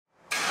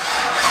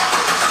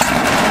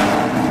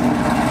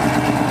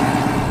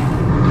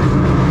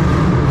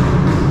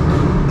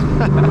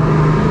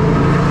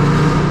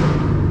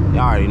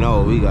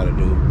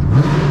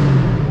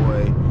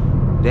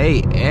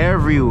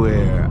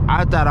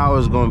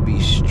was gonna be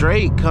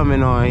straight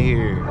coming on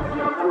here.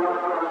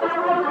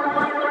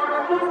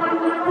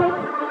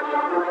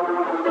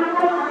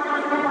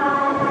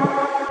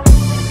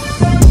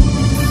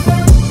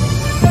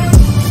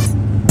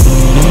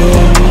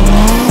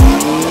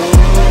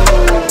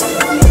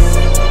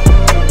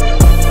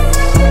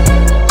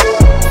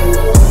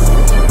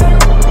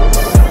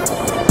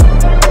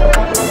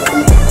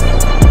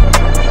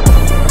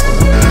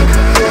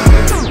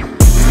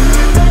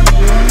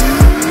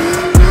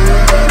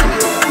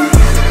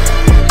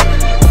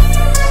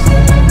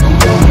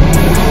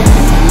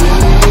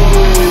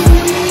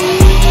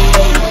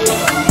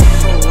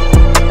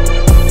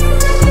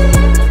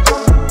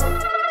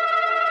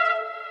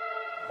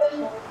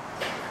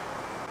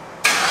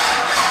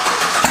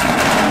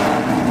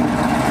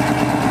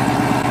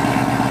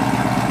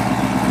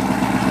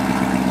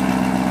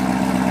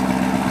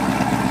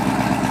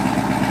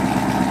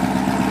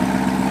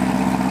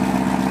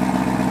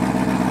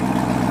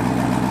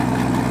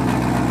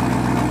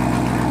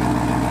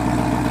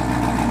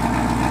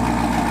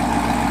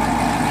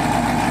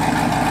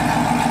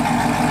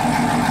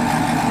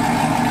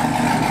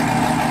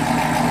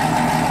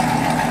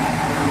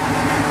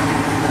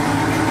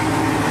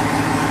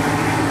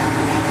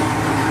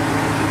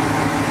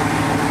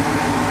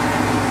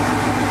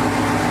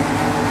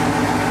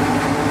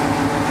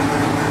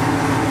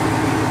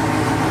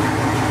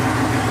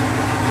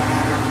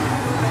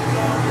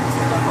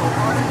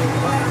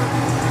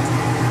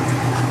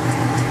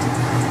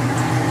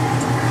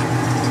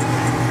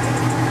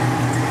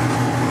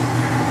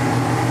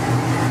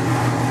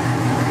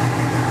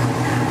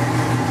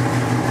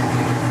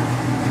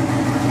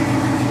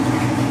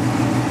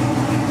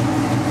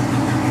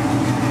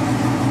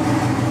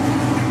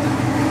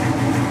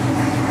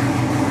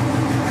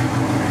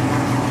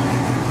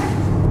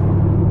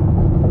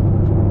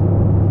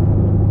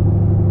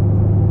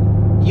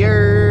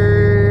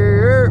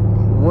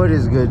 What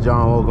is good,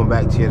 John? Welcome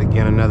back to yet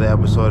again another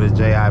episode of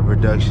JI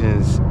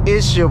Productions.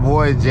 It's your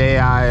boy JI,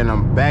 and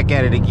I'm back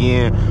at it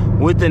again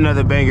with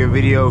another banger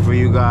video for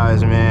you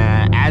guys,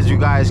 man. As you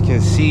guys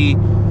can see,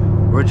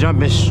 we're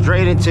jumping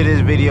straight into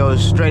this video,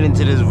 straight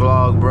into this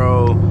vlog,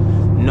 bro.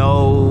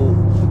 No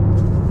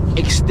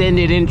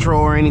extended intro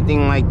or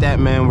anything like that,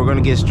 man. We're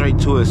gonna get straight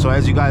to it. So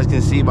as you guys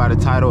can see by the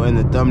title and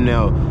the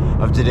thumbnail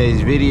of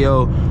today's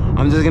video,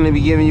 I'm just gonna be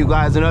giving you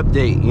guys an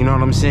update, you know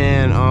what I'm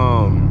saying?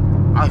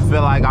 I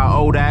feel like I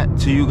owe that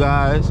to you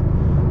guys.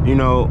 You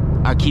know,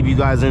 I keep you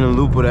guys in the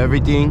loop with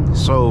everything.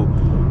 So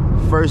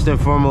first and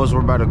foremost,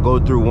 we're about to go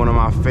through one of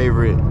my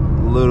favorite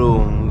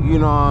little, you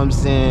know what I'm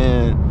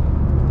saying,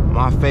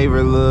 my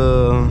favorite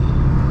little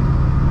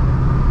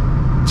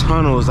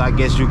tunnels, I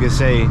guess you could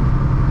say.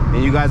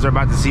 And you guys are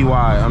about to see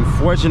why.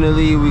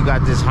 Unfortunately, we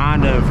got this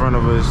Honda in front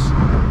of us,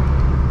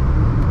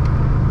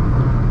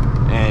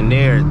 and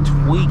they're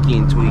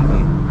tweaking.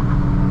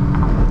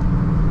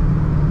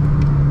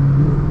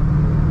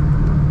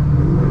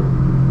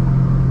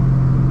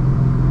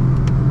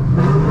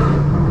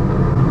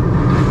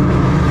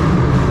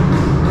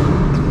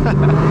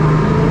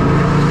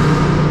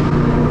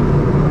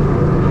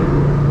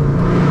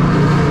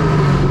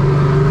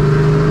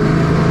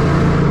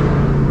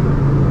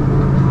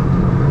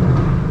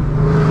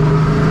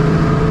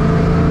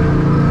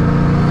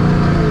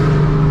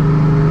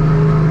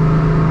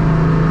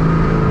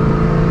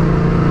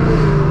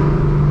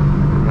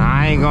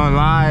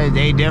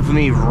 They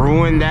definitely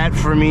ruined that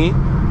for me,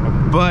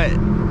 but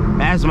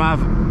that's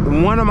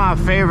one of my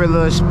favorite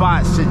little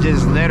spots to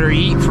just let her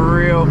eat for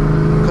real,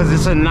 because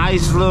it's a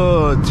nice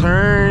little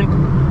turn.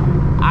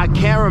 I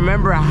can't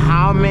remember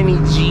how many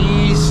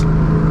G's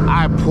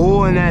I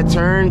pull in that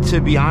turn, to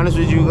be honest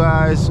with you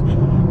guys,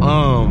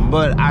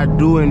 but I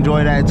do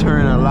enjoy that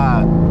turn a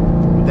lot.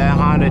 That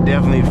Honda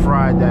definitely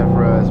fried that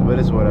for us, but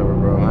it's whatever,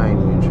 bro. I ain't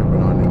even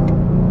tripping on it.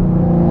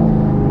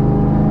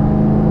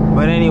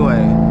 But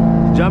anyway,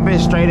 jumping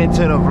straight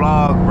into the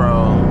vlog,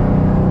 bro.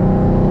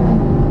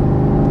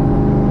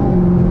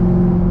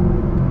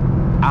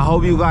 I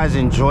hope you guys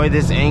enjoy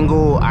this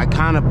angle. I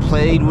kind of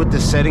played with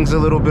the settings a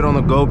little bit on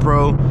the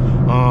GoPro.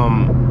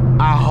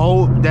 I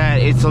hope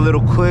that it's a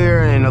little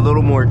clearer and a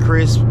little more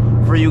crisp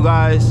for you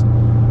guys.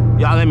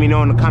 Y'all let me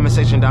know in the comment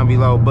section down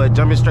below. But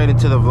jumping straight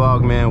into the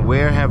vlog, man.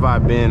 Where have I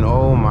been?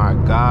 Oh my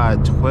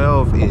God,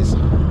 12 is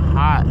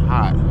hot.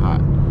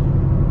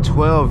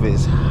 12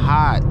 is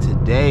hot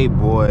today,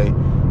 boy.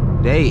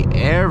 They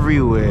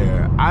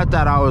everywhere. I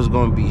thought I was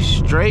gonna be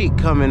straight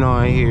coming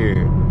on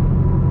here.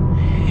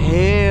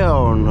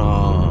 Hell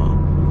no.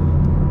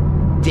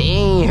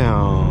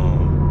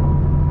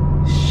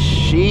 Damn.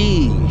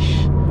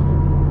 Sheesh.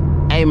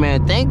 Hey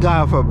man, thank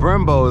God for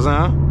Brimbos,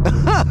 huh?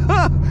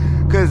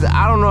 Cause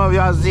I don't know if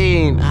y'all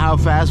seen how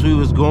fast we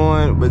was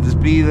going, but the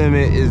speed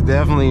limit is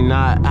definitely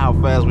not how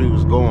fast we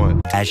was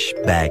going.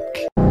 Flashback.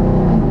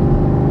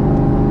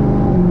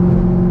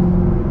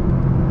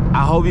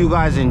 I hope you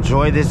guys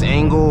enjoy this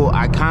angle.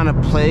 I kind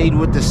of played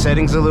with the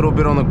settings a little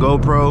bit on the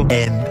GoPro.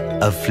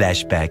 End of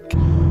flashback.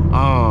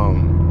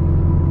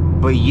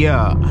 But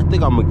yeah, I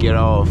think I'm gonna get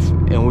off,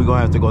 and we're gonna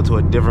have to go to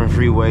a different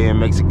freeway in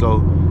Mexico.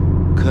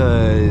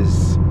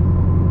 cause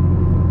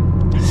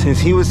since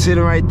he was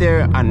sitting right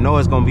there, I know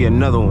it's gonna be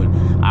another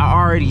one. I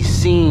already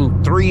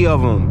seen 3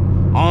 of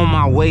them on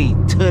my way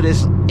to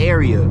this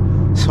area.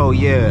 So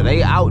yeah,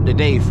 they out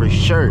today for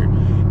sure.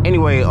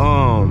 Anyway,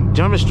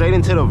 jumping straight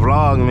into the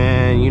vlog,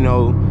 man. You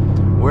know,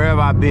 where have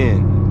I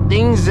been?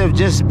 Things have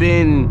just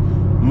been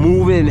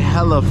moving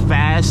hella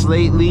fast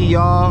lately,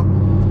 y'all.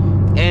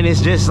 And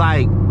it's just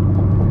like,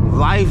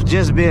 life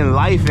just been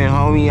lifing,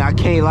 homie. I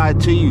can't lie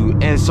to you.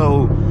 And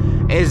so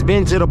it's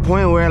been to the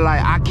point where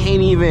like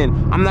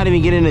I'm not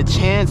even getting a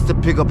chance to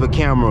pick up a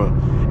camera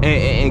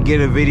and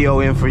get a video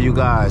in for you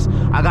guys.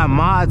 I got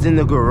mods in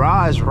the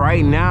garage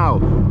right now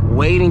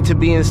waiting to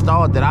be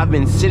installed that I've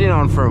been sitting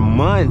on for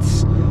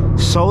months,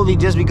 solely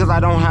just because I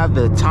don't have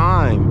the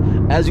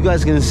time. As you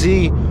guys can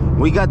see,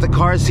 we got the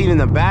car seat in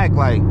the back.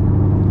 Like,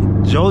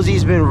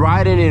 Josie's been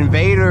riding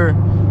Invader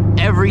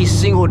every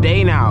single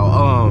day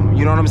now.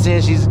 You know what I'm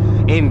saying? She's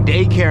in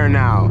daycare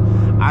now.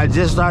 I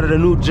just started a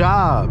new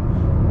job.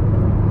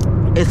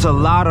 It's a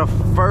lot of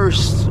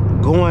firsts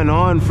going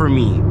on for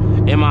me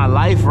in my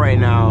life right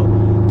now,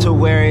 to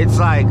where it's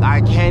like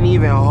I can't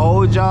even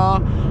hold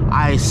y'all.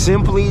 I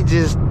simply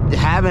just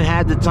haven't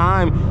had the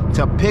time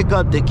to pick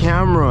up the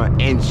camera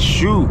and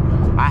shoot.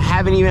 I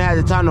haven't even had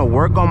the time to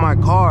work on my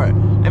car.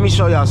 Let me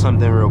show y'all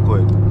something real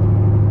quick.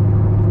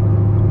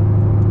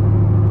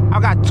 I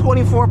got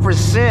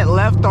 24%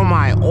 left on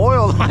my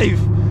oil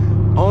life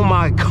on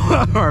my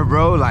car,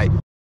 bro. Like,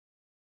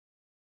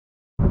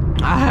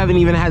 I haven't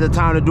even had the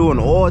time to do an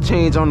oil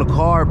change on the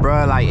car,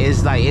 bro.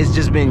 It's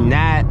just been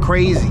that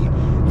crazy,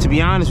 to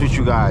be honest with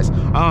you guys.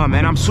 And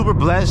I'm super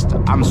blessed.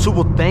 I'm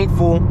super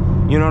thankful,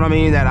 you know what I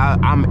mean, that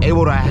I'm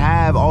able to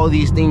have all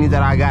these things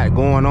that I got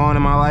going on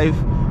in my life.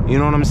 You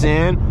know what I'm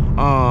saying?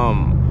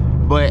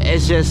 But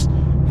it's just,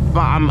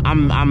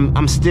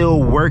 I'm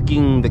still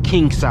working the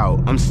kinks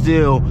out. I'm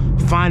still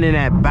finding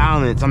that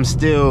balance. I'm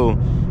still,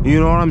 you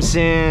know what I'm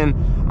saying?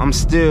 I'm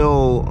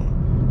still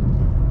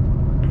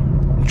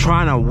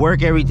trying to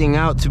work everything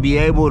out to be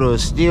able to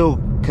still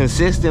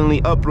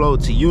consistently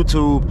upload to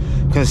YouTube,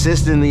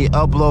 consistently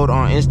upload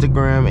on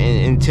Instagram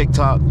and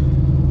TikTok,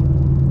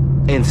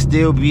 and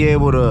still be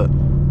able to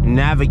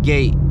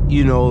navigate,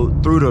 you know,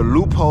 through the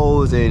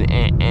loopholes and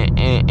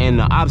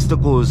the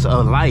obstacles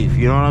of life.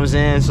 You know what I'm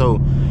saying? So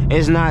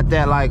it's not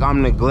that like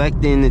I'm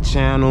neglecting the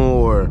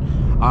channel or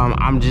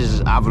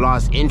I've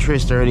lost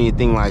interest or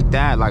anything like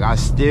that. Like, I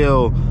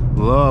still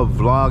love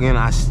vlogging.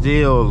 I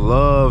still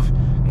love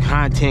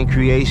content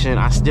creation.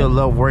 I still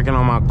love working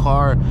on my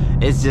car.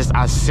 It's just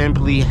I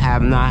simply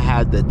have not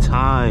had the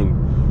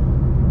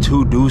time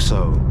to do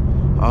so.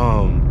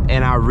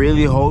 And I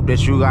really hope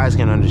that you guys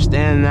can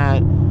understand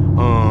that.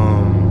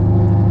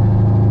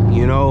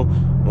 You know,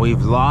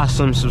 we've lost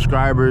some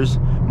subscribers,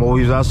 but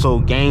we've also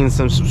gained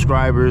some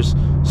subscribers.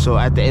 So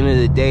at the end of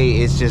the day,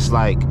 it's just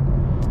like,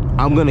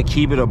 I'm gonna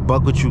keep it a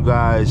buck with you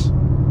guys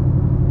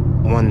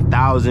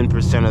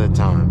 1000% of the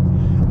time.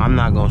 I'm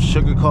not gonna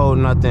sugarcoat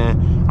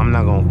nothing. I'm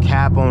not gonna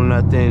cap on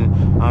nothing.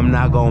 I'm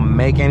not gonna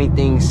make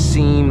anything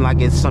seem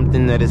like it's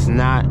something that it's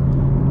not.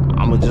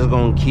 I'm just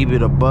gonna keep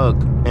it a buck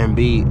and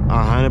be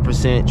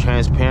 100%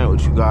 transparent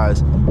with you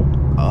guys,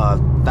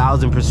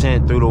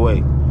 1000% through the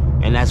way.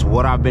 And that's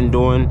what I've been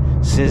doing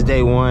since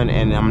day one,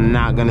 and I'm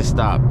not gonna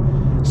stop.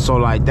 So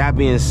like, that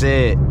being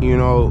said, you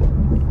know,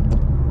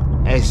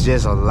 it's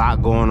just a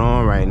lot going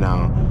on right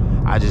now.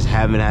 I just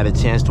haven't had a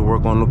chance to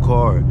work on the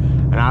car.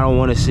 And I don't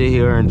want to sit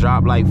here and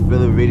drop like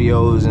filler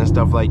videos and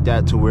stuff like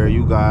that to where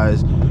you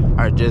guys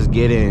are just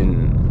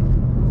getting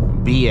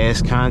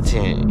BS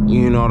content.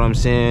 You know what I'm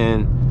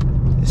saying?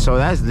 So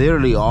that's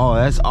literally all.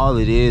 That's all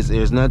it is.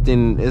 There's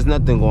nothing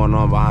going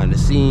on behind the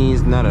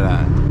scenes. None of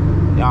that.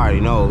 Y'all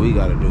already know what we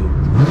gotta do.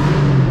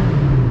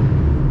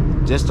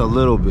 Just a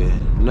little bit.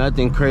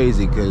 Nothing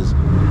crazy, cause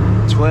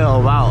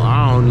 12 out,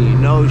 I don't need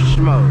no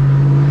smoke.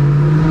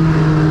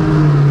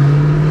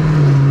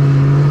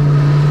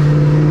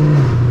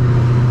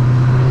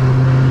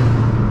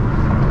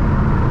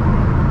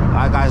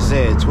 Like I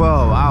said,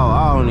 12 out,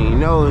 I don't need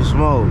no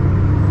smoke.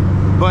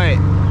 But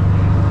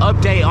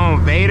update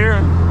on Vader.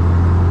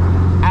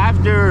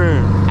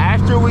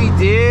 After we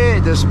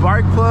did the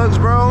spark plugs,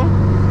 bro.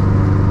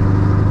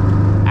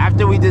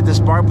 After we did the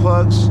spark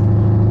plugs,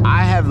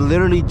 I have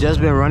literally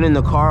just been running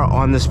the car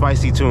on the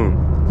spicy tune.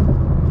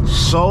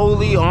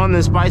 Solely on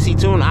the spicy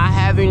tune. I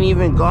haven't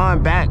even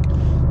gone back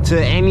to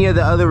any of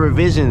the other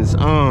revisions.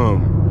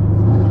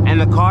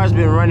 And the car's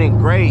been running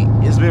great.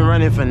 It's been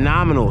running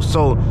phenomenal.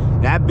 So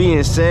that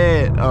being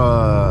said,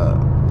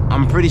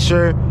 I'm pretty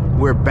sure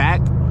we're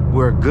back.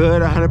 We're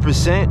good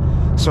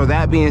 100%. So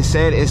that being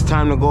said, it's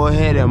time to go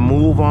ahead and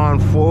move on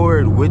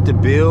forward with the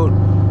build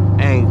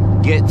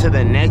and get to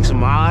the next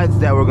mods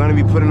that we're going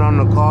to be putting on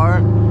the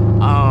car.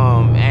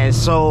 And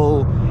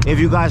so if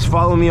you guys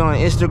follow me on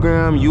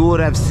Instagram, you would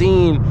have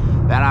seen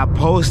that I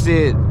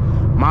posted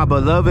my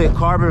beloved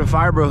carbon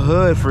fiber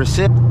hood for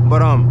sip.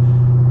 But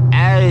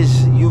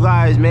as you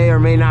guys may or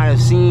may not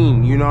have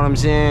seen, you know what I'm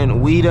saying,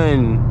 we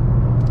done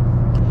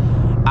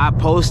I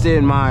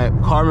posted my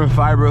carbon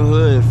fiber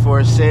hood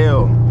for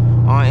sale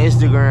on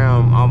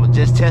Instagram. I'm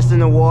just testing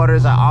the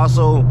waters. I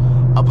also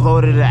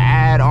uploaded an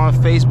ad on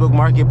Facebook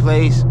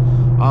Marketplace.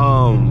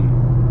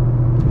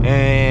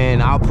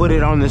 And I'll put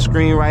it on the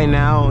screen right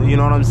now. You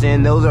know what I'm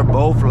saying? Those are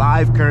both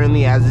live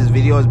currently as this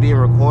video is being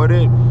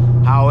recorded.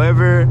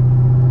 However,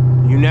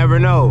 you never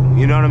know.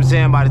 You know what I'm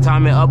saying? By the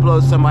time it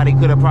uploads, somebody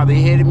could have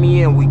probably hit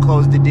me and we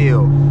closed the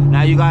deal.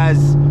 Now you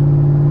guys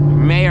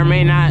may or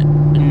may not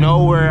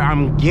know where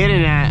I'm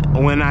getting at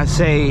when I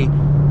say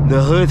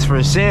the hood's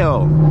for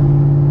sale.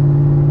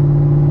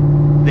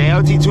 The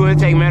LT2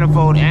 intake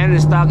manifold and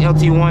the stock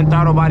LT1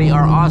 throttle body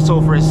are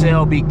also for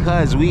sale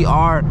because we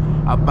are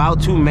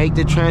about to make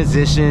the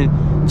transition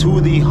to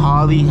the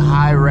Holley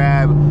high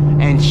rab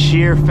and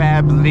sheer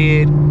fab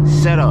lid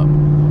setup.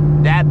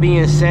 That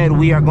being said,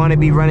 we are going to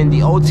be running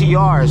the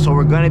OTR, so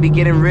we're going to be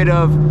getting rid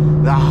of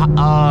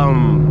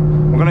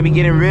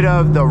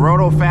the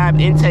roto fab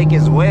intake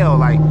as well.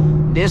 Like,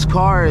 this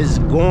car is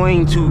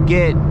going to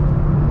get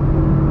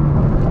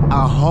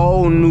a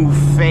whole new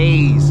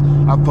phase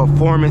of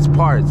performance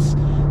parts.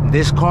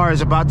 This car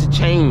is about to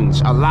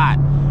change a lot.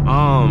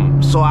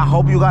 So I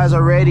hope you guys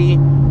are ready.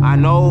 I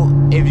know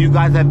if you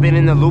guys have been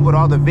in the loop with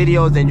all the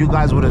videos, then you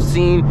guys would have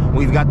seen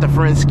we've got the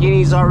front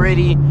skinnies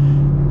already.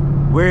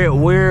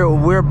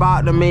 We're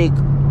about to make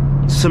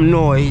some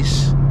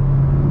noise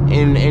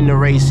in the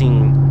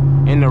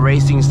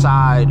racing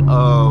side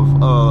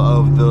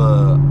of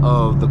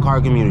the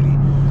car community,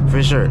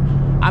 for sure.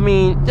 I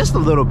mean, just a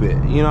little bit,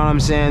 you know what I'm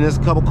saying? There's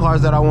a couple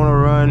cars that I want to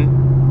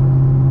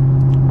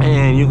run,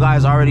 and you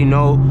guys already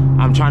know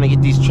I'm trying to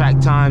get these track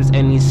times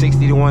and these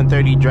 60 to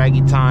 130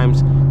 draggy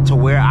times to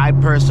where I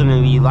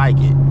personally like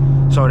it.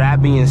 So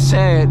that being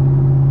said,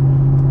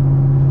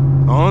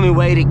 the only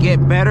way to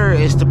get better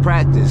is to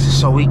practice.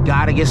 So we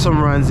gotta get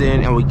some runs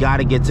in and we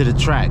gotta get to the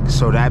track.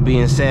 So that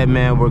being said,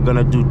 man, we're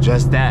gonna do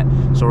just that.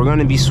 So we're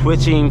gonna be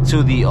switching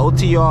to the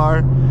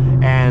OTR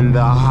and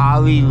the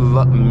Holley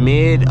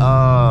mid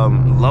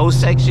low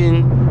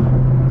section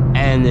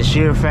and the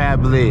sheer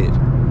fab lid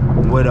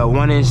with a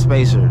 1-inch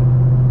spacer.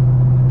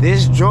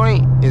 This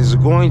joint is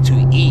going to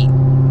eat.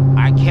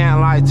 I can't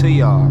lie to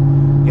y'all.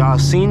 Y'all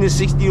seen the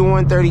 60 to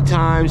 130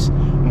 times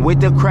with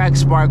the cracked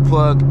spark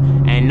plug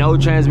and no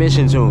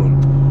transmission tune.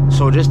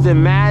 So just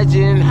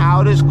imagine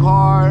how this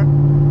car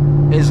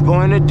is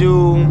going to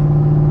do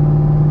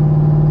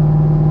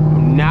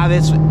now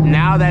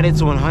that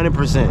it's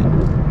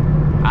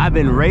 100%. I've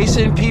been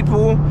racing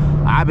people.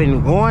 I've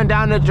been going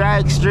down the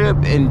drag strip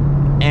and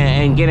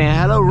getting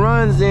hella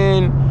runs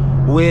in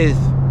with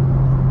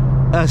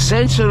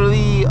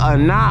essentially a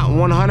not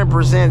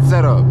 100%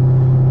 setup.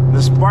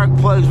 The spark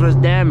plugs was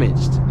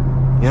damaged.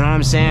 You know what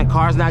I'm saying?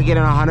 Car's not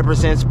getting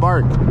 100%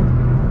 spark.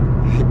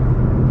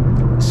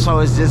 So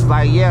it's just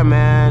like, yeah,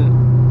 man.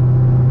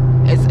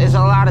 It's a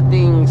lot of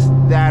things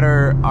that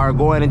are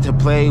going into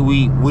play.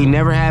 We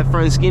never had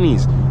front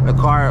skinnies. The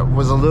car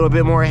was a little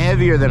bit more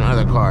heavier than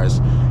other cars.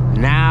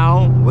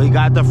 Now we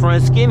got the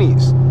front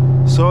skinnies.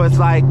 So it's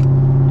like,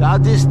 y'all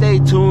just stay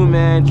tuned,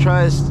 man.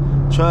 Trust.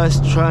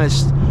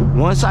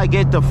 Once I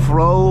get the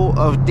flow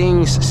of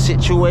things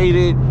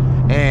situated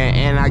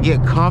and I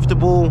get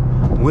comfortable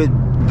with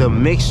the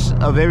mix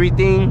of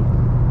everything,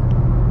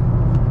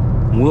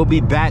 we'll be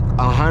back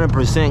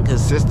 100%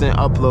 consistent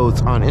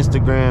uploads on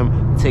Instagram,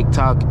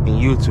 TikTok,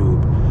 and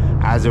YouTube.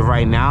 As of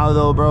right now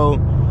though, bro,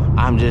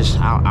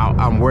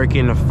 I'm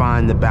working to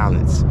find the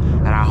balance,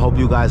 and I hope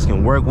you guys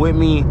can work with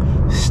me,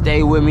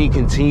 stay with me,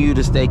 continue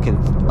to stay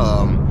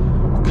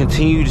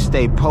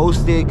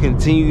posted,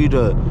 continue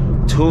to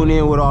tune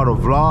in with all the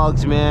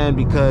vlogs, man,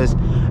 because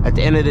at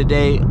the end of the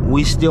day,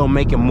 we still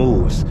making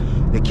moves.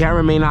 The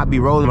camera may not be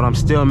rolling, but I'm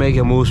still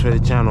making moves for the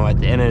channel at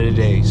the end of the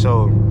day.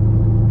 So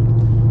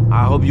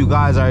I hope you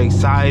guys are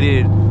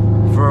excited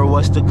for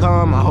what's to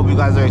come. I hope you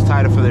guys are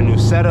excited for the new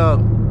setup.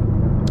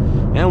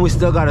 And we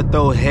still gotta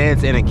throw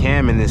heads and a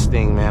cam in this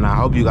thing, man. I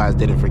hope you guys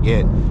didn't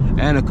forget.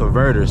 And a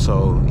converter,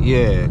 so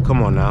yeah,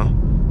 come on now.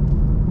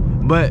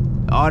 But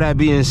all that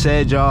being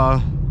said,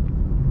 y'all,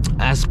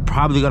 that's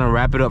probably gonna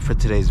wrap it up for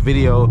today's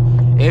video.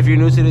 If you're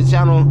new to the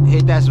channel,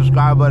 hit that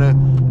subscribe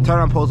button, turn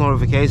on post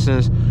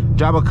notifications,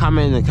 drop a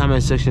comment in the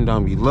comment section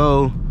down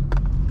below,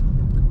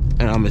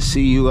 and I'm gonna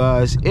see you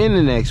guys in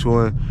the next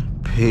one.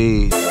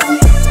 Peace.